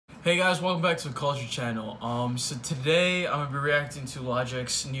Hey guys, welcome back to the Culture Channel. So today I'm gonna be reacting to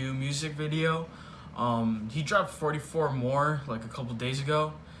Logic's new music video. He dropped 44 More like a couple days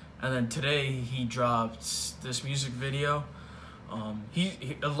ago, and then today he dropped this music video.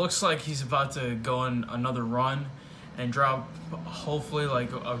 It looks like he's about to go on another run and drop hopefully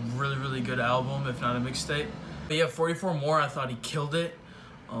like a really good album, if not a mixtape. But yeah, 44 More, I thought he killed it.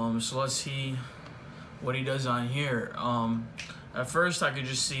 So let's see what he does on here. At first, I could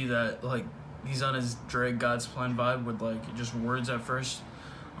just see that like he's on his Drake God's Plan vibe with like just words at first,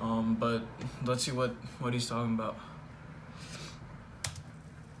 but let's see what he's talking about.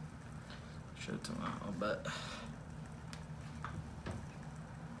 Should tell him, I'll bet.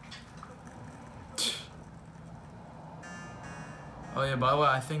 Oh yeah, by the way,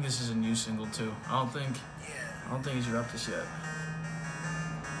 I think this is a new single too. I don't think he's dropped this yet.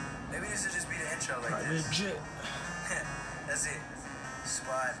 Maybe this will just be the intro like this. Legit. That's it.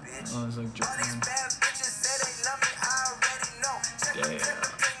 Squad, bitch. Oh, it's like all these bad bitches say they love me, I already know. Check the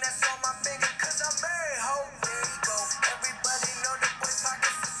thing that's on my finger, cause I'm very hoe. There you go. Everybody know the boy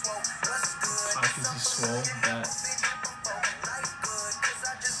pockets is swole. What's good? Pockets is swole. That. Life good, cause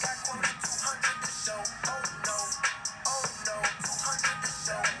I just got quoted 200 to show. Oh no, 200 to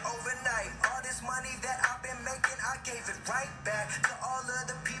show. Overnight, all this money that I've been making, I gave it right back to all of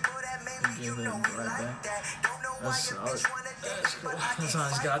the people that made me. You know we like that. Don't know why you bitch wanna date. That's on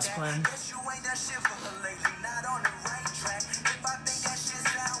his God's plan. You ain't that shit for her lately, not on the right track. If I think that shit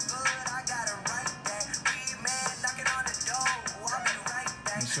sound good, I gotta write that. Weed man knocking on the door, I'll be right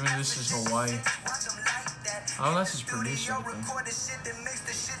back. I'm assuming this is Hawaii. Oh, that's his producer. Record the shit that makes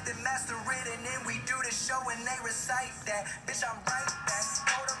the shit that master it, and then we do the show and they recite that. Bitch, I'm right back.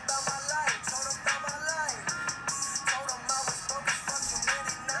 Told them about my life, told them about my life. Told them I was broke as fuck too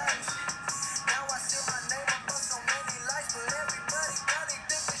many nights. Now I see my name up on so many lights, but everybody probably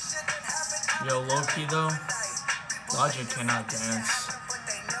think the shit that happened. Yo, low-key though, Logic cannot dance.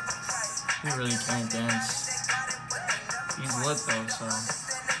 He really can't dance. He's lit though, so.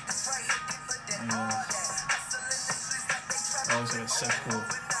 That looks like a sick pool.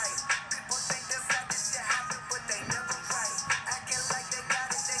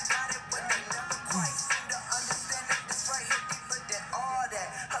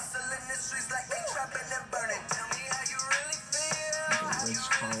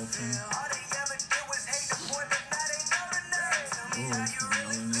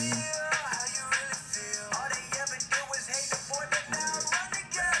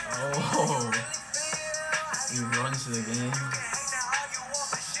 Oh, he runs to the game.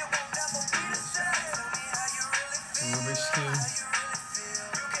 Rubik's Cube.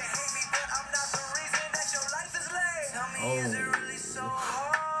 Oh,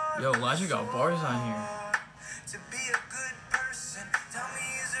 yo, Logic got bars on here. To be a good person, tell me,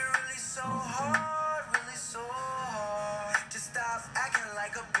 is it really so hard, really so hard? To stop acting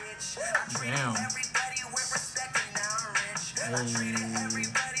like a bitch. I treated everybody with respect and now I'm rich. I treated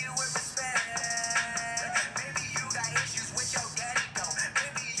everybody with respect. Maybe you got issues with your daddy though.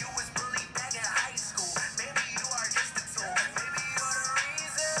 Maybe you was bullied back in high school. Maybe you are just a tool. Maybe you're the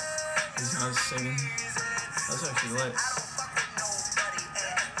reason. He's not singing. That's actually lit.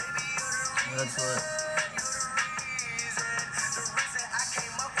 That's lit.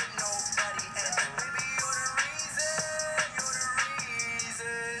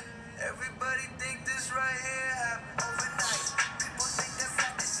 Everybody think this right here happened overnight. People think that's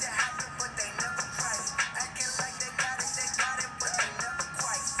how this shit happened, but they never tried. Acting like they got it, but they never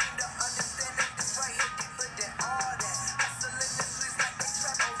quite seem to understand that this right here deeper than all that. Hustling the streets like they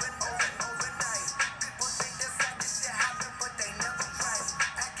trap overnight. People think that's how this shit happened, but they never tried.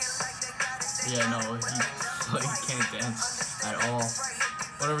 Acting like they got it, Yeah, no, he can't dance at all.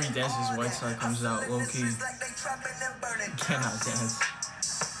 Whenever he dances, White Side comes out low-key. He cannot dance.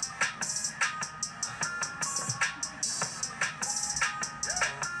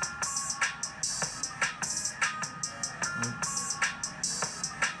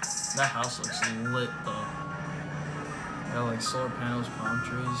 That house looks lit though. Got like solar panels, palm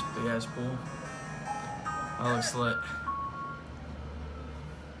trees, big ass pool. That looks lit.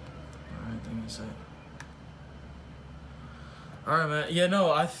 Alright, I think that's it. Alright, man. Yeah,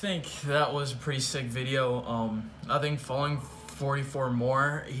 no, I think that was a pretty sick video. I think following 44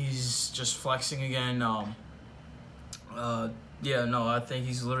 More, he's just flexing again. Yeah, no, I think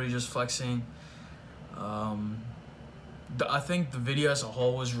he's literally just flexing. I think the video as a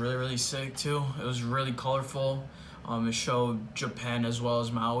whole was really sick too. It was really colorful. It showed Japan as well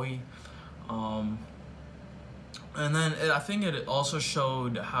as Maui. And then I think it also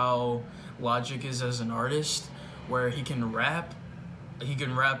showed how Logic is as an artist, where he can rap he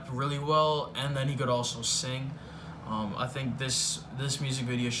can rap really well, and then he could also sing. I think this music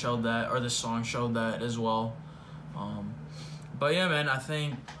video showed that, or this song showed that as well. But yeah, man, I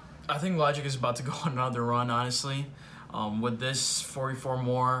think Logic is about to go on another run, honestly. With this 44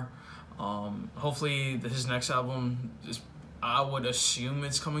 More, hopefully his next album is, I would assume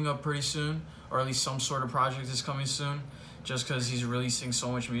it's coming up pretty soon, or at least some sort of project is coming soon, just because he's releasing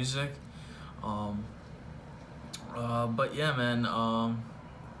so much music. But yeah, man,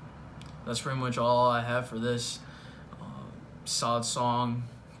 that's pretty much all I have for this. Solid song,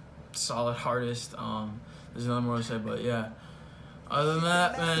 solid artist. There's nothing more to say, but yeah. Other than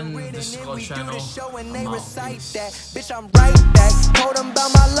that, man, this is Clutch Channel. I'm out. Peace. Bitch, I'm right back. Told them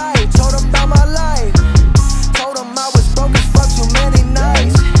about my